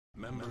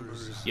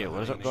Yeah,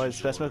 what is up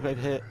guys, BestSmokeMaker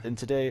here, and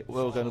today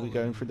we're going to be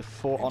going through the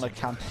For Honor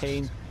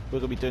campaign. We're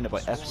going to be doing it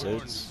by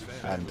episodes,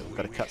 and we've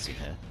got a cutscene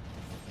here.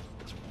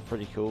 It's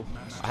pretty cool.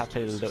 I have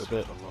played a little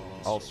bit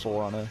of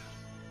For Honor,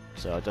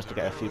 so just to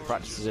get a few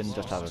practices in,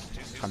 just to have a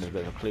kind of a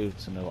bit of a clue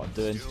to know what I'm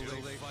doing.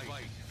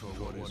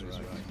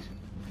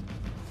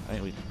 I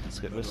think we can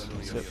skip this,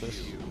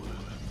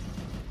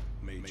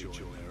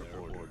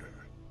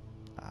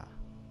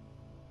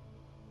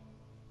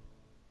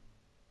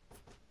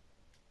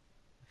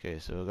 Okay,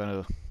 so we're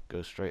gonna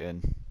go straight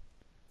in.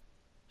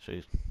 So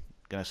you're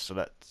gonna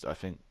select, I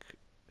think,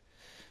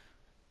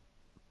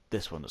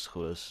 this one that's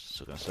coolest.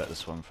 So we're gonna select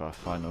this one for our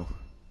final.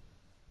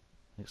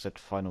 I think it said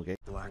final game.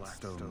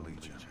 Blackstone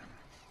Legion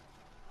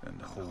and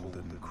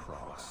Holden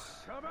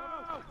Cross.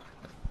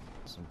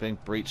 So I'm being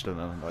breached on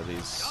them by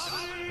these,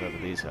 whoever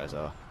these guys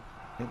are.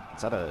 I think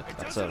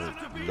that's a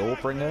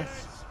Lawbringer.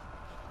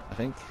 I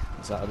think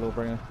is that a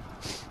Lawbringer?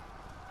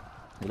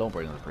 The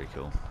Lawbringers are pretty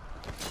cool.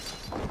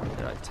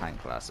 They're like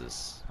tank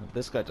classes.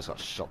 This guy just got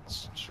shot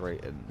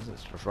straight in.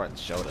 This is right in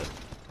the shoulder.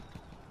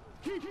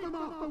 Keep them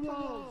off the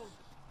walls.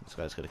 This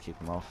guy's gonna keep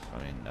him off. I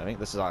mean, I think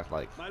this is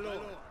like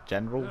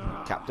general,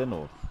 captain,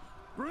 or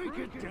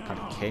kind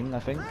of king.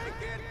 I think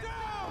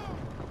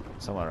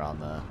somewhere around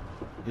there.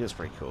 He was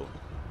pretty cool.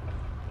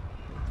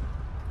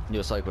 It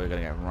looks like we're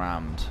gonna get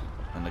rammed,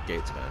 and the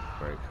gates are gonna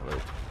break.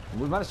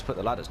 We managed to put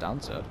the ladders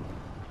down, so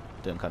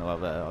doing kind of well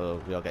there.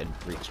 Although we are getting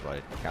breached by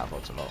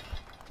catapults a lot.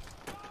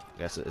 I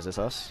guess, is this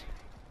us?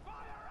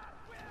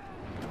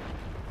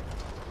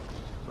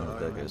 Oh,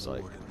 there goes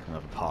like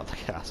another part of the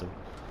castle.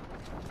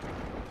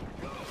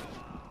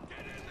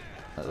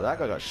 That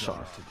guy got shot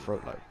in the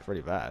throat like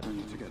pretty bad.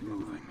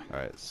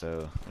 Alright,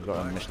 so we've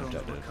got a mission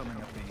objective.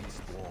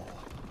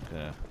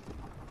 Okay,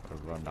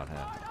 run down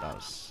here. That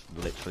was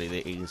literally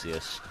the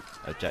easiest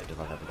objective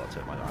I've ever got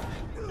to in my life.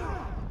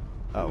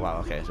 Oh wow,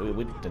 okay, so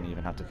we didn't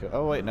even have to kill.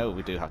 Oh wait, no,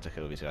 we do have to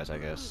kill these guys, I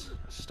guess.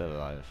 Still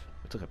alive.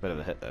 We took a bit of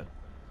a hit though.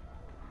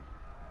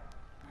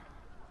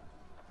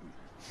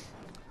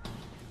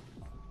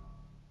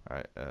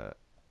 Alright,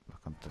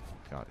 look on the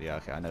God. Yeah,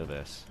 okay, I know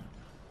this.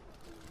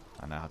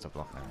 I know how to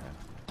block now. Yeah.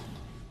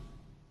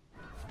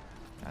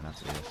 I know how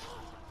to do this.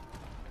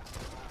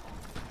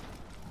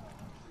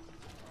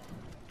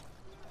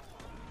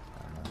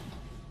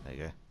 There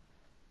you go.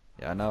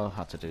 Yeah, I know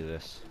how to do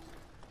this.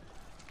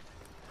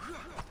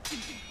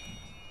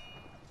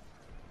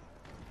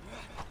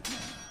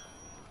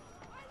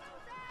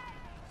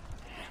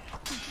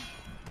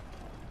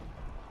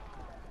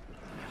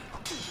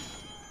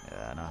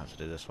 Yeah, I know how to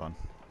do this one.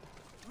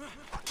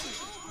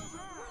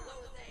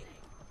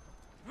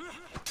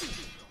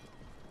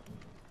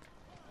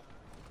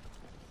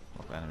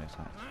 What enemy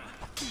attacks?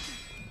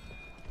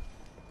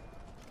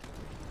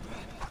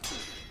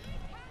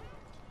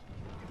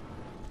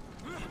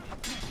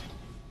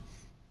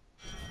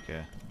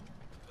 Okay.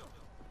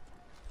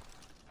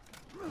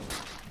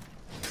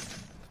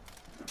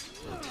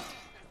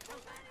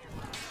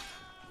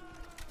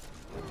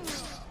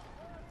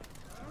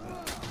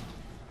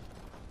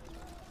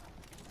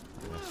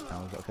 Now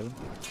we've got to kill him.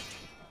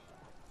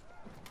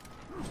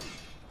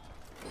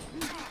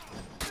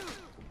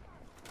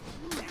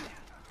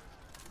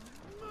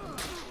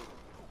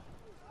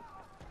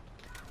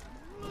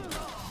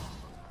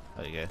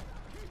 There you go.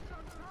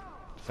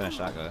 Finish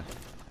that guy,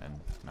 and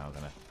now we're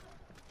gonna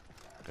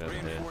go over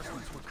here.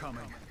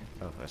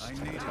 Oh, let's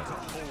take this guy.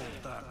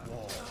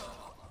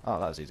 Oh,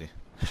 that was easy.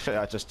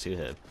 I just two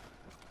hit.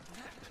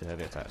 Two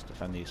heavy attacks.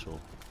 Defend useful.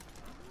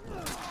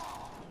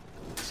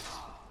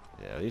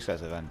 Yeah, these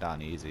guys are going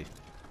down easy.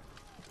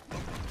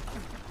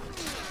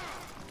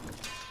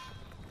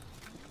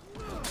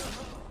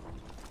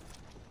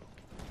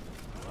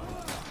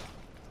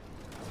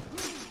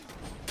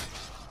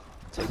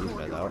 Take these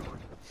guys out.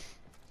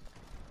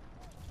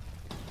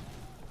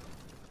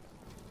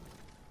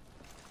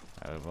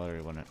 I've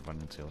already run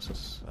into what's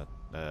this?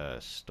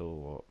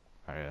 Stalwart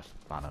area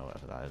banner,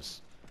 whatever that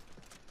is.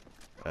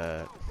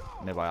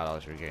 Nearby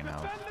allies regain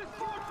health.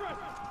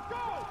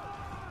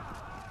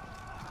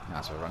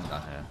 That's a run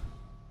down here.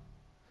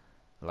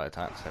 Light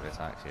attacks, heavy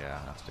attacks, yeah,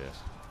 I have to do this.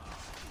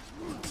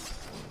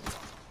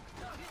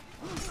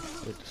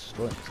 We're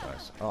destroying these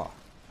guys. Oh.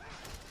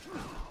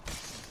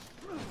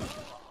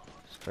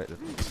 Straight to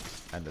the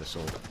end of the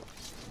sword.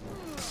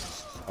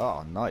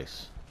 Oh,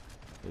 nice.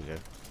 Here we go.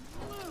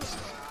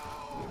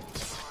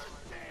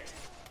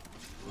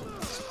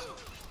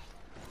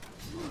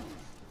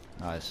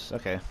 Nice,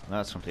 okay,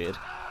 that's completed.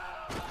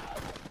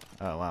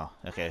 Oh wow,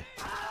 okay.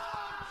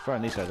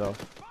 Throwing these guys off.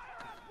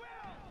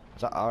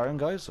 Is that our own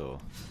guys or?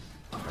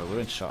 Oh,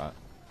 we're in shot at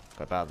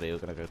quite badly. We're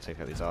gonna go take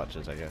out these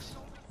archers, I guess.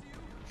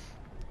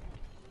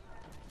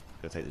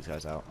 Go take these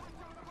guys out.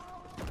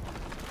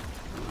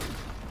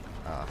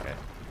 Oh, okay.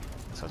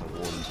 This has a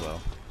wall as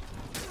well.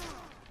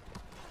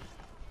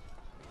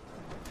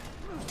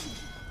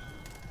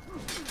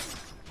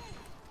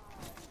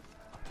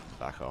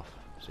 Back off.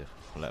 See if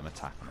we'll let him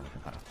attack and then we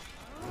can kind of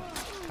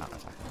counter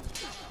attack him.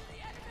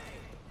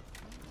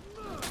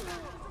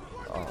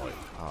 Oh wait,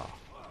 oh,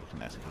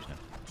 Can execution him.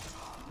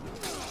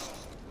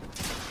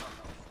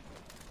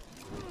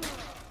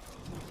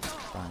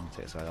 Bang,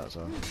 take this guy out as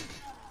well.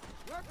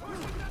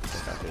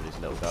 Take out these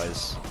little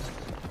guys.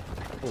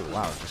 Oh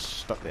wow, just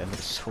stuck the end of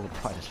the sword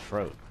by his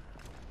throat.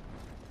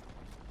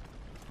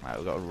 Right,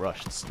 we've got to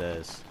rush the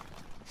stairs.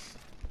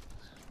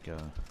 Go.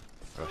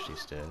 Rush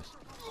these stairs.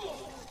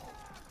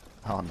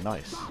 Oh,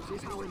 nice.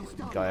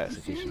 Guy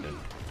executioned him.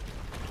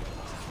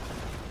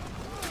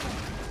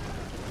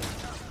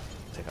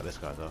 Take out this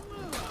guy though.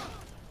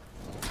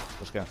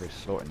 Just going through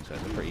slaughtering, so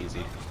it's pretty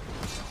easy.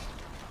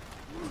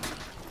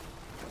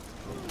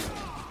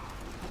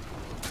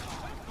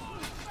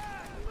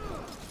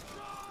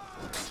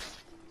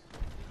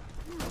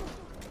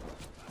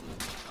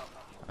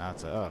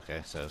 That's it. Oh,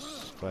 okay, so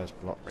square's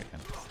block breaking.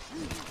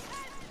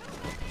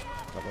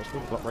 That was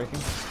good, block breaking.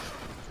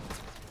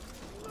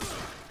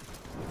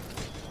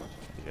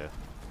 There you go.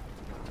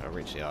 Gotta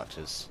reach the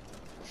archers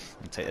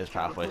and take this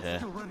pathway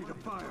here.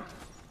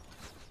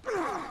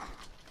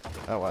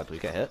 Oh wow, did we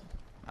get hit?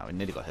 No, we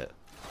nearly got hit.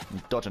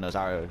 I'm dodging those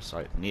arrows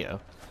like Neo.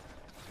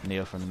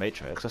 Neo from the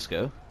Matrix, let's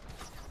go.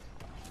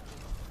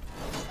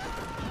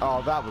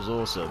 Oh, that was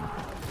awesome.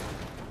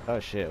 Oh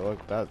shit, well,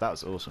 that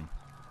was awesome.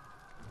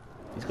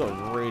 He's got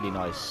a really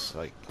nice,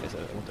 like,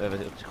 whatever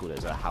you call it,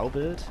 is it a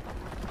halberd?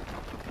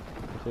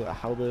 You call it a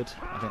halberd?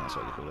 I think that's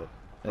what you call it.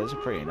 Yeah, it's a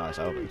pretty nice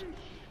halberd.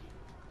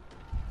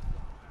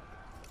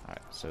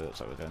 Alright, so it looks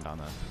like we're going down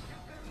there.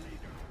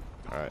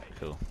 Alright,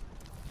 cool.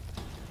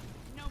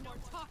 No more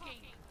talking.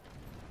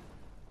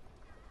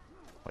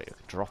 Wait, you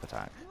could drop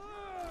attack.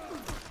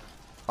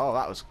 Oh,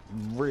 that was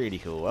really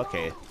cool,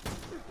 okay.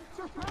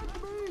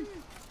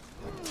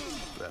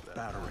 That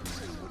battering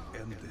ram would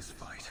end this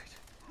fight.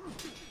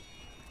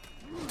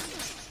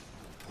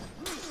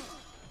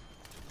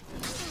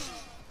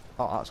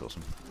 Oh, that's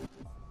awesome.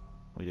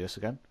 We do this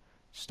again?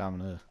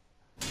 Stamina.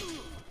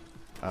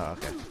 Oh,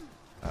 okay.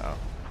 Uh oh.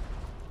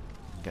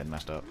 Getting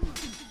messed up.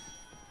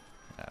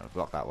 Yeah, we've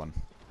blocked that one.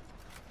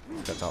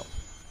 Get top.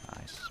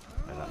 Nice.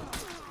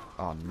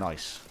 Oh,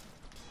 nice.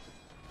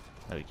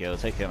 There we go.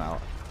 Take him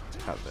out.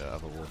 Take out the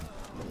other warden.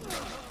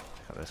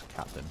 Take out this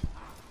captain.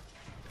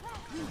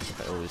 Take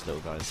out all these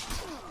little guys.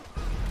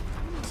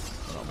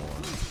 Not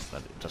more,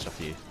 but just a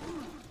few.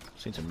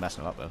 Seem to mess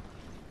them up though.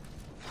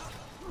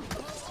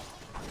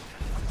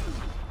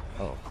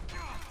 Oh,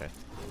 okay.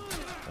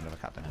 Another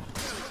captain here.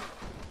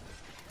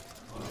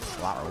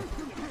 Lateral.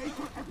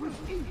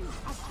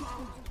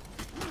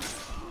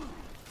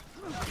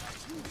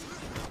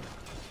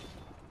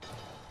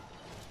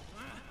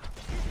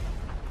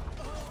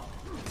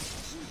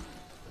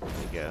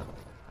 There you go.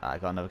 I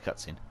got another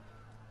cutscene.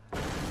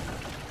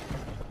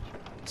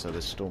 So they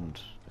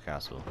stormed the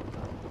castle.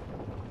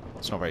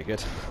 It's not very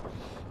good.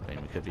 I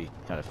mean, we could be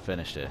kind of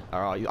finished here.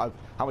 Alright,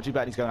 how much you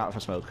bet he's going out for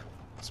smoke?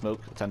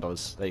 Smoke,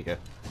 $10. There you go.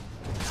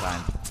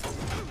 Fine.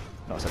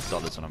 Not said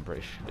dollars when I'm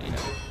British, but you know.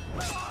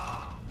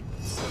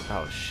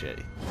 Oh shit.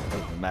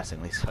 He's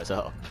messing these guys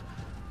up.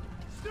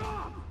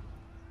 Stop!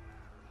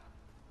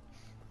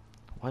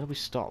 Why did we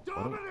stop?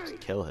 Why don't we just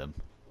kill him?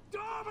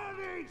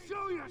 Dominic,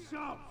 show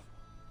yourself!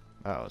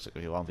 Oh, it's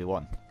going to be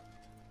 1v1.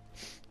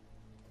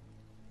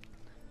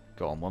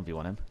 Go on,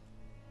 1v1 him.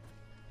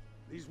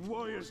 These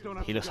warriors don't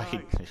have He looks to like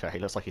die. he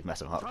looks like he'd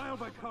mess him up. Trial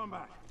by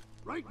combat,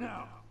 right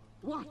now.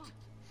 What?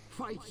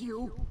 Fight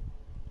you?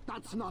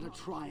 That's not a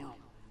trial.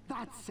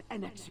 That's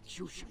an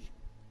execution.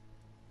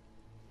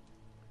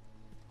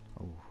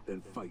 Oh.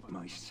 Then fight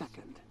my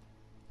second.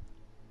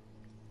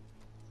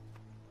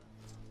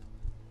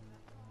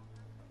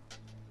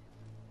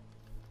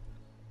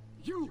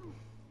 You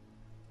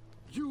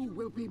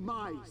will be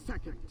my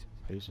second.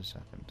 Who's the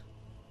second?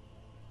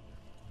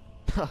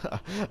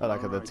 I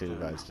like how the two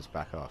guys just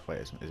back off. Wait,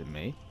 is it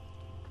me?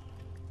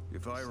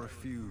 If I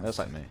refuse, That's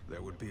like me.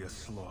 there would be a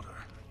slaughter.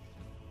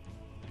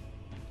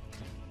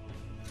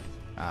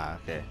 Ah,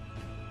 okay.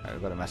 Alright,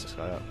 we've got to mess this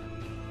guy up.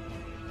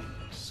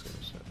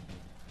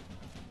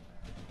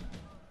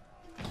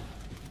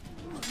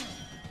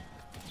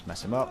 Let's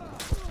mess him up.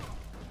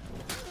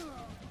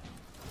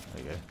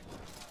 There you go.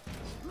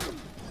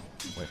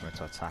 Wait for him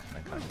to attack and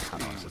then kind of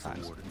counter his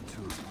attacks. Warden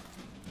too.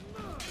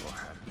 Or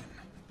had been.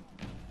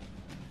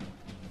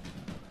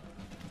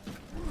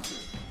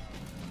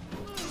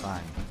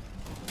 Bang.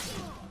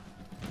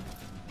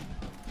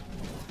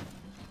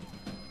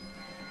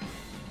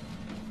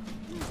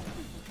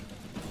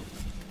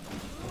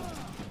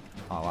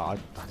 Oh wow, I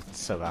did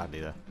so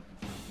badly there.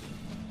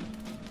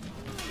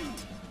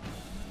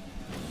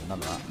 None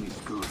of that. He's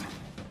good.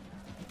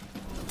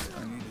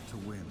 I needed to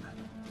win, but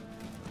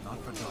not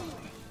for Dominic.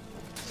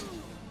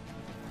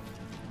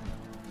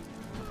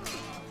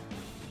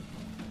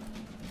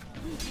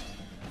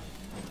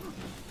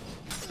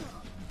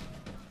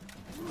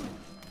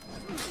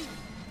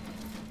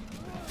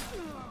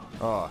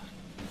 Oh,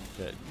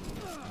 shit.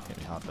 Hit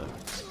me hard there.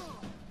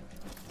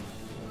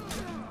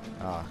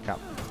 Ah, Cap.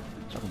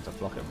 Something to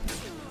block him.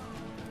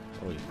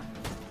 Oh,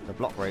 the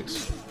block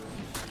breaks.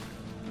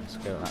 Let's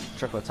go on that.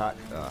 Triple attack.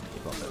 Ah, he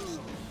blocked it.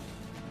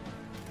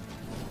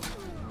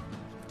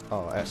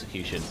 Oh,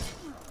 execution.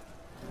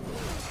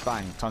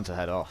 Bang, time to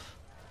head off.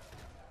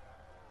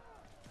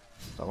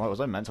 So, what, was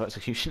I meant to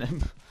execution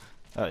him?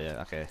 Oh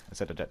yeah, okay.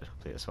 Instead of objective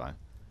complete, it's fine.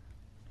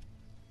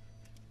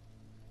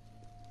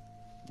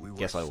 We were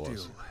Guess I still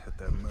was. at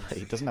their mercy.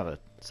 He doesn't have a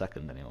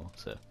second anymore,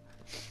 so.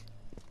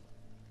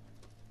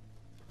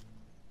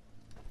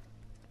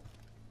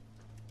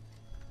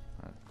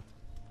 Right.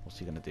 What's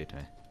he gonna do to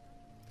me?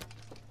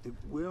 It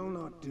will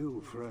not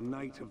do for a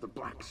knight of the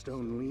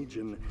Blackstone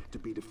Legion to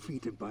be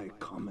defeated by a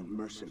common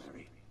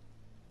mercenary.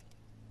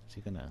 Is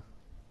he gonna?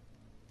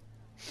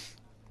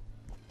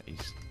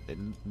 It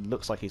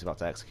looks like he's about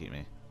to execute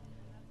me,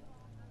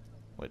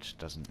 which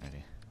doesn't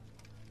really.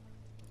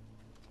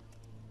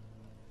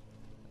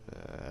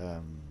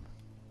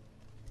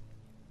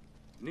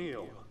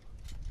 Kneel.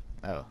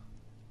 Oh.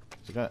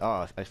 Is he gonna,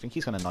 oh, I think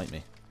he's gonna knight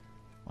me.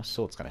 My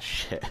sword's kind of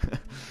shit.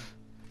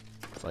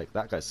 It's like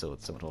that guy's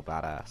sword's somewhat more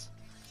badass.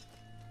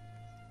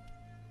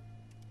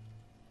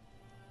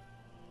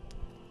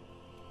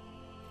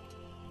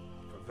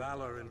 For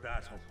valor in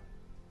battle,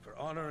 for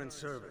honor and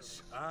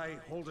service, I,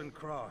 Holden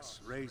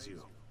Cross, raise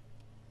you.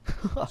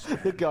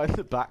 The guy in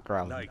the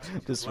background Knight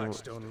of the just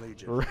Blackstone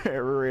Legion.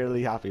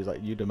 really happy. He's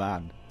like, "You the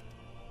man.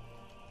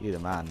 You the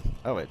man."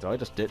 Oh wait, did I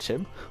just ditch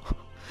him?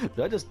 Did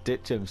I just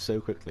ditch him so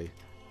quickly?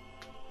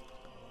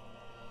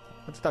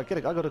 I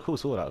got a cool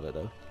sword out of it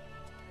though.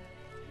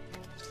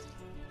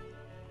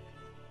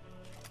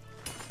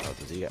 Oh,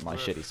 does he get my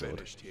shitty sword?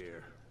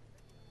 Here.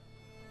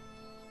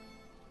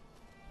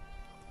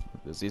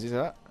 As easy as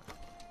that.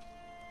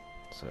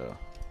 So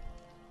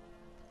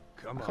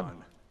Come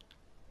on.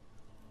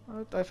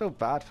 I feel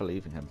bad for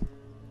leaving him.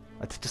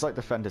 I just like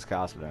defend his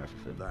castle and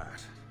everything.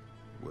 That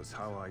was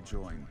how I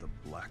joined the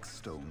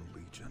Blackstone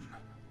Legion.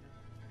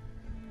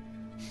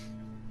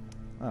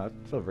 Oh, I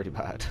feel really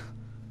bad.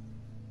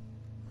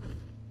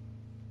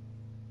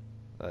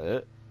 That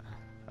it?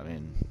 I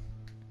mean,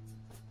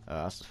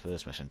 that's the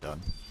first mission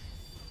done.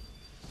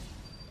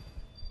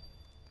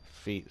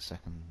 Feet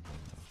second.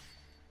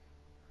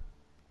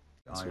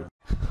 Iron.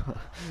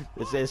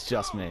 It's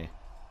just me.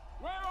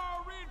 Where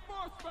are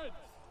reinforcements?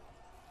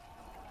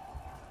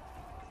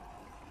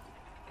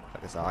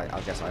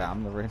 I guess I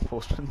am the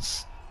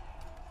reinforcements.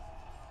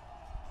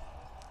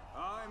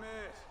 I'm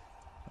it.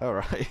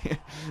 Alright,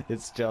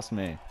 it's just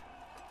me.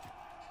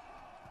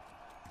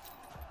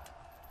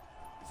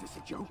 Is this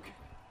a joke?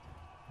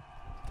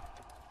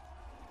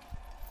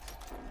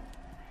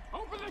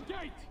 Open the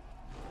gate!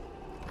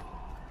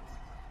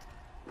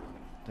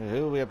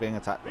 Who are we being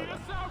attacked by Lead then?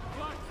 us out,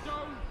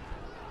 Blackstone!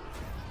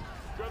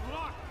 Good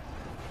luck!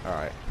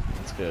 Alright,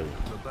 let's go.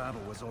 The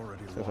battle was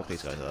already Let's go fuck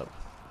these lost. guys up.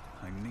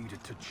 I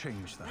needed to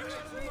change that.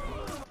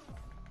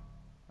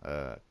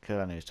 Kill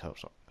enemies to help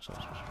stop.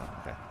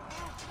 Okay.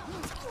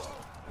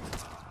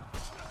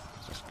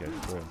 Let's just go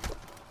through him.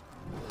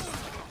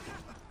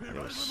 He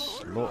was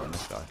slaughtering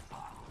this guy.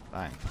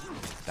 Bang.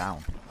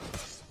 Down.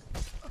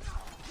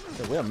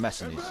 Yeah, we are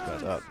messing these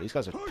guys up. These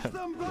guys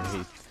don't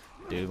really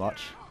do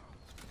much.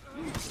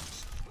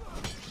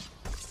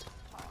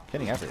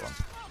 Killing everyone.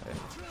 Okay.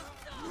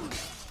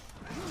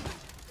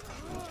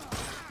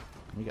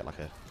 Can we get like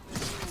a...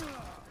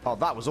 Oh,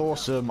 that was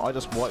awesome! I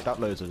just wiped out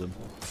loads of them.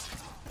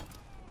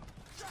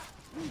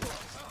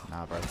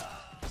 Nah, bro.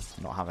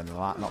 Not having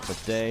that. Not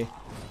today.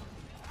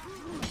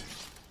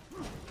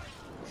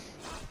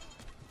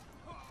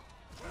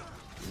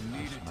 We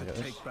needed I to get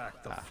this? take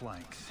back the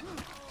flanks.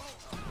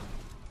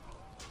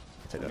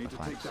 Take that Need the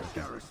to take flanks. that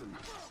Okay. garrison.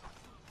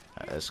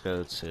 Let's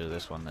go to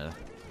this one there.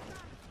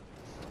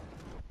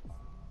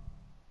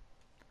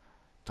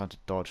 Time to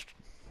dodge.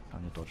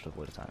 Time to dodge to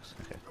avoid attacks.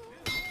 Okay.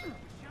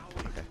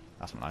 Okay,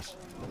 that's nice.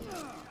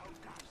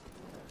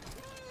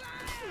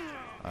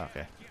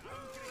 Okay.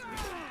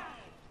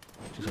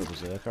 She's a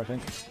berserker, I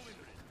think.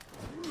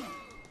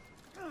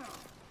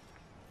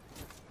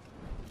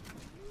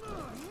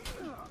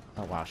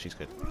 Oh wow, she's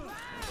good.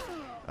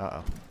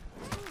 Uh oh.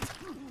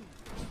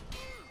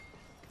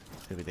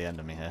 This could be the end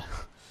of me here.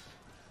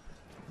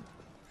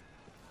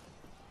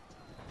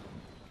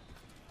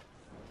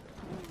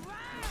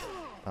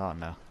 Oh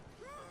no.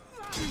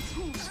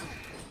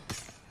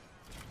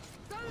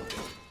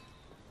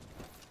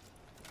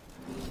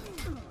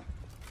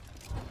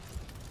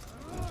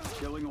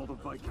 Killing all the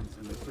Vikings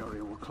in this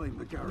area will claim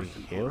the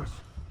garrison heal? for us.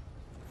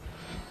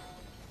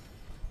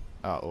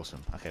 Oh,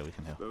 awesome. Okay, we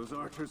can heal. Those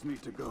archers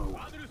need to go.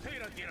 Take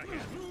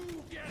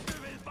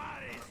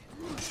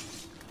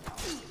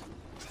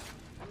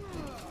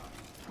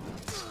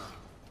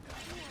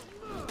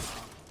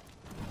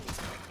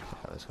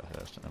out this guy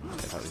first, and then we'll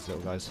take out these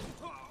little guys.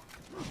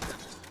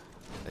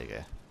 There you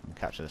go. And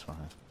capture this one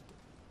here.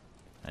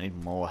 I need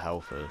more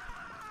health for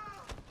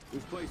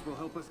This place will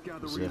help us gather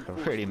Berserker.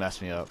 reinforcements. Really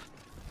messed me up.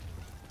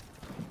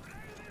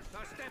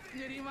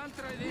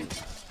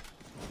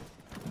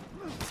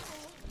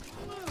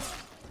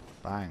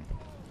 Bang.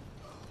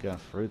 Going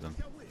through them.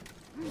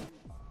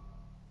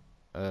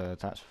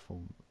 Attach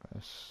full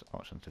press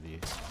option to view.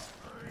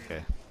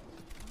 Okay.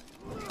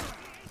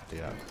 Do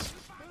that.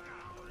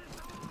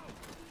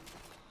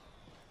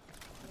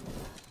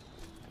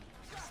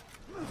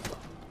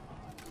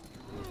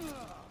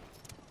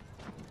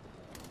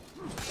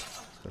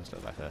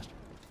 that guy first.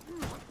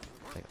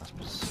 Take that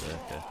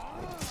berserker.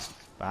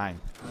 Bang.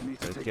 I need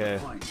to There we take the go.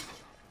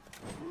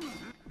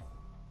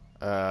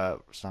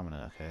 flank.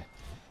 Stamina, okay.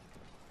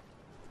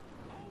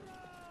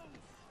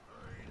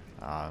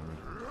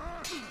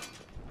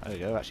 There we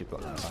go, actually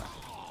got that.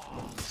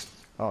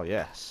 Oh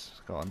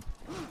yes, go on.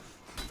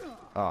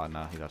 Oh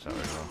no, he does that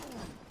very well.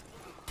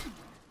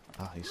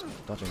 Oh, he's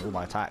dodging all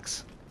my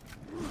attacks.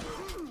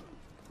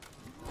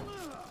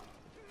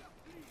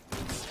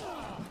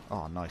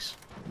 Oh, nice.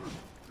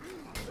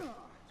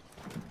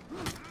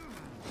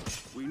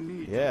 We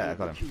need Yeah, to I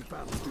got him. key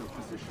battlefield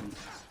positions.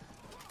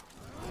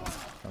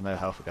 Got no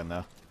health again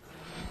though.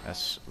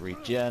 Let's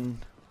regen.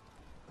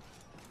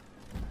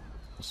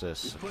 What's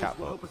this? This A place will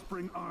catapult. help us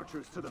bring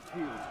archers to the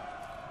field.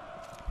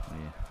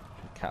 Yeah.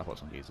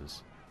 Catapults on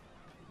geezers.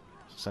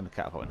 Send a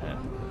catapult in here.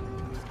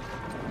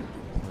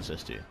 What's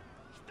this do?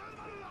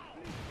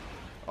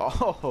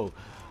 Oh!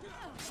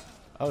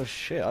 Oh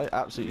shit, I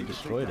absolutely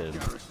destroyed him.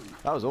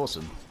 That was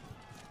awesome.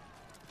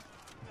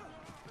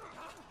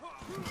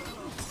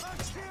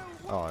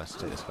 Oh, let's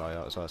take this guy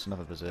out as well. It's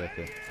another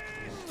berserker.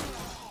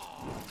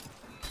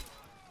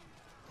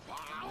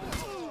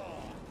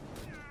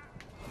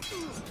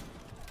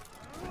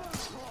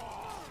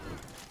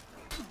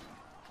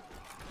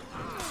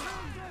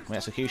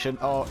 Execution.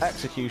 Oh,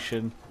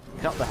 execution.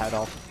 Cut the head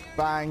off.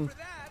 Bang.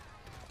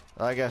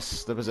 I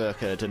guess the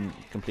berserker didn't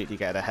completely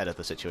get ahead of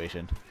the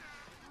situation.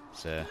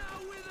 So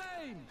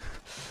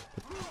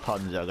the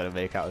puns I'm going to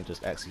make out of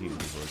just executing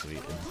people is going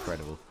to be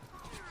incredible.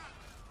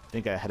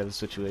 Didn't get ahead of the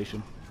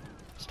situation.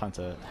 It's time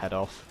to head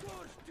off.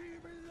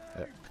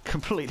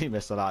 Completely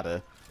missed the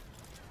ladder.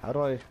 How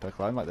do I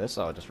climb like this?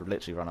 Oh, I just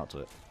literally run up to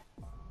it.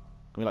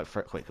 Can we like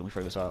quick? Can we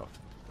throw this out?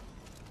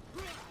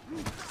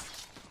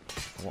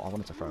 I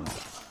wanted to throw him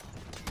out.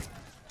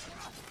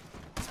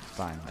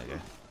 Bang, there you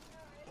go.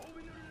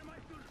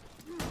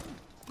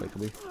 Wait,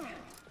 can we?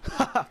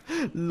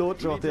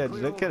 Launch off the edge,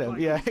 did it kill him?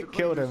 Yeah, it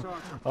killed him.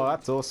 Oh,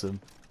 that's awesome.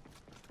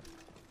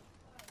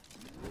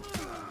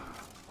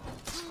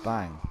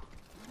 Bang.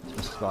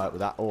 Just like with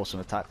that awesome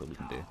attack that we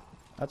can do.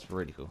 That's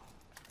really cool.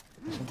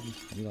 Can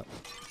you like,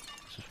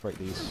 let's just break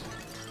these.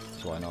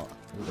 So why not?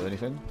 Does it do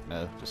anything?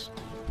 No, just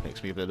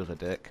makes me a bit of a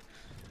dick.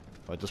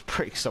 If I just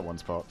break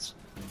someone's pots.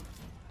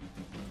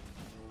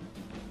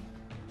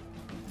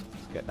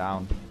 Let's get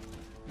down.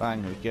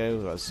 Bang, there we go.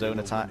 We've got zone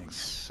attacks.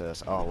 So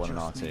that's R1 and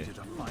R2. Needed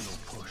a final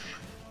push.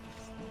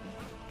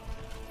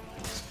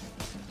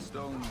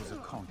 Stone was a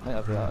conqueror.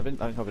 I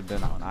think I've been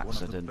doing that on One of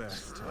the accident.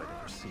 best I'd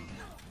ever seen.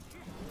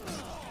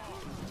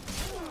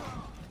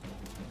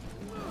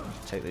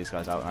 Take these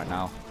guys out right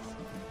now.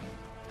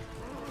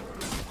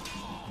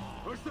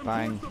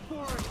 Bang.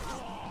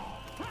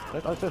 I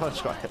think I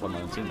just got hit by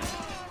my own teammate.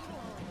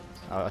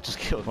 I just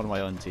killed one of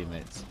my own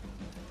teammates.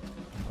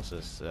 What's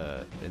this?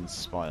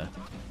 Inspire.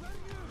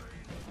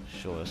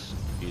 Sure, let's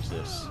use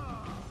this.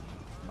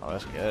 Oh,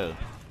 let's go.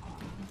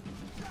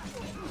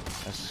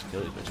 Let's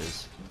kill these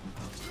bitches.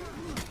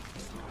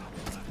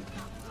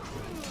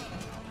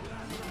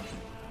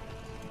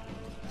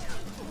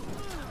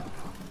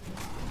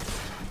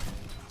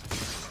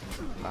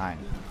 Bang.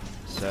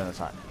 Stern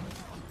attack.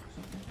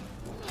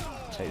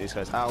 Take these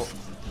guys out.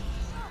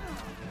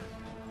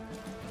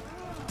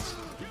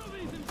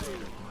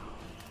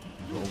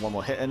 Got one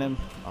more hit in him.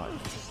 Oh,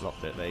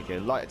 blocked it. There you go.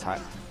 Light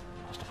attack.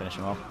 Just to finish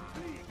him off.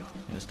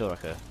 And there's still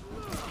like a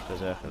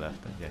berserker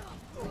left. There you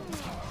go.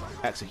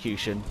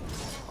 Execution.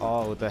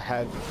 Oh, the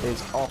head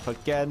is off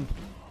again.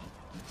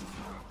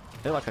 I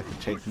feel like I could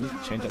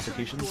change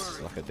executions.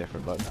 Like a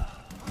different button.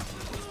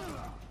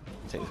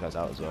 Take these guys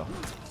out as well.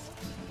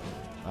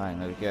 Alright,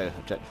 there we go.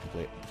 Objective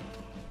complete.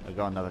 I've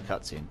got another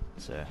cutscene.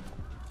 So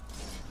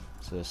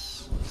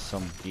there's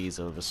some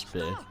geezer with a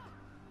spear.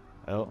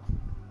 Oh.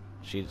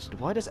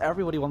 Why does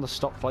everybody want to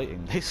stop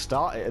fighting? They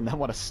start it and then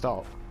want to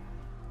stop.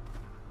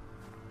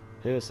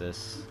 Who is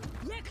this?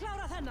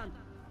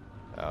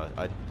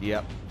 Oh,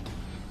 yep.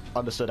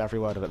 Understood every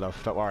word of it, love.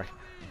 Don't worry.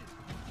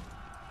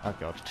 Oh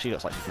god, she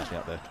looks like she finished me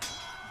up there.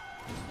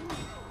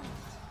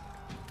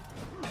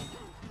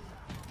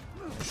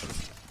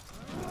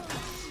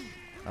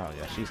 Oh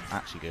yeah, she's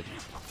actually good.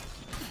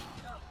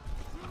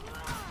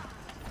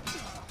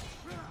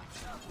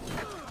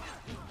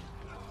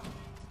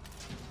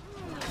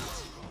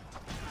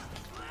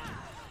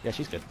 Yeah,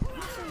 she's good.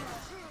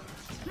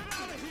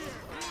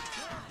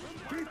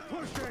 Keep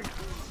pushing.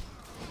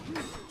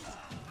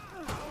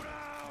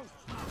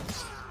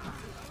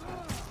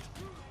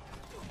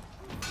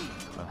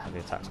 Heavy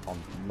attacks on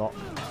lock. I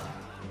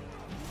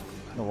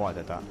don't know why I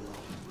did that.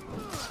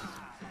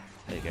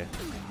 There you go.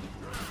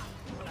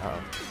 Uh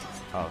oh.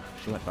 Oh,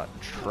 she went for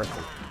that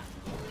triple.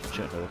 She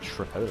went for the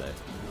tripole.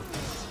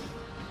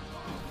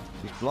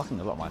 She's blocking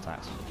a lot of my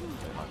attacks.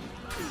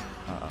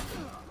 Uh oh.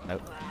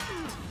 Nope.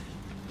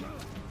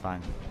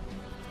 Fine.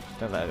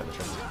 Don't let her get the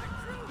triple.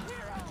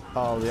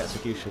 Oh, the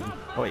execution.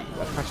 Oh wait,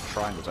 I pressed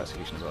triangle to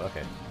execution as well.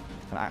 Okay.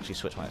 Can I actually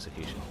switch my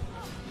execution?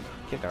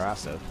 Kick her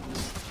ass though.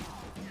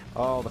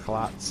 Oh, the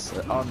collapse.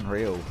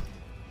 Unreal.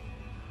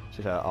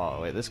 Oh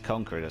wait, this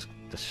conqueror just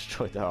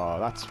destroyed. Oh,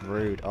 that's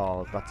rude.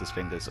 Oh, that's his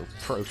fingers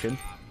approaching.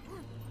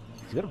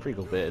 He's got a pretty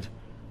cool beard.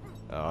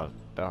 Oh,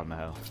 down the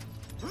hell.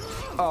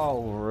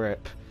 Oh,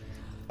 rip.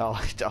 Oh,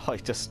 I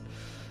just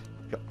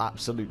got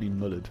absolutely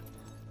mullered.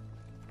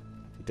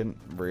 He didn't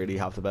really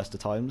have the best of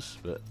times,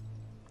 but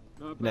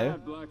Not No.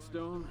 bad,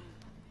 Blackstone.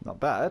 not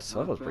bad. I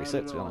thought it was Not pretty bad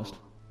sick, at to be honest. all.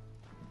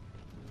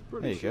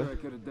 Pretty There you sure go. I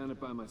could have done it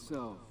by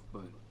myself,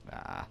 but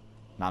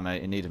Nah,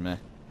 mate, you needed me.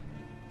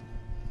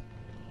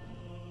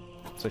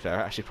 To be fair,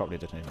 I actually probably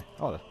did need me.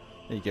 Oh, there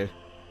you go.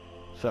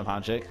 Firm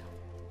handshake.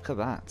 Look at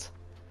that.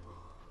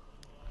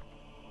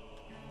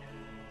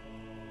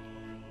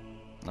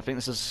 I think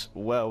this is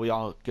where we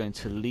are going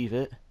to leave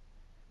it.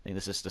 I think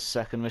this is the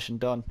second mission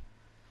done.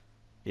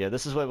 Yeah,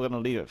 this is where we're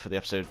going to leave it for the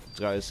episode,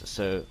 guys.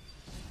 So,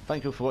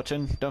 thank you for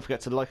watching. Don't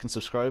forget to like and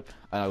subscribe,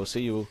 and I will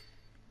see you all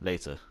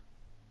later.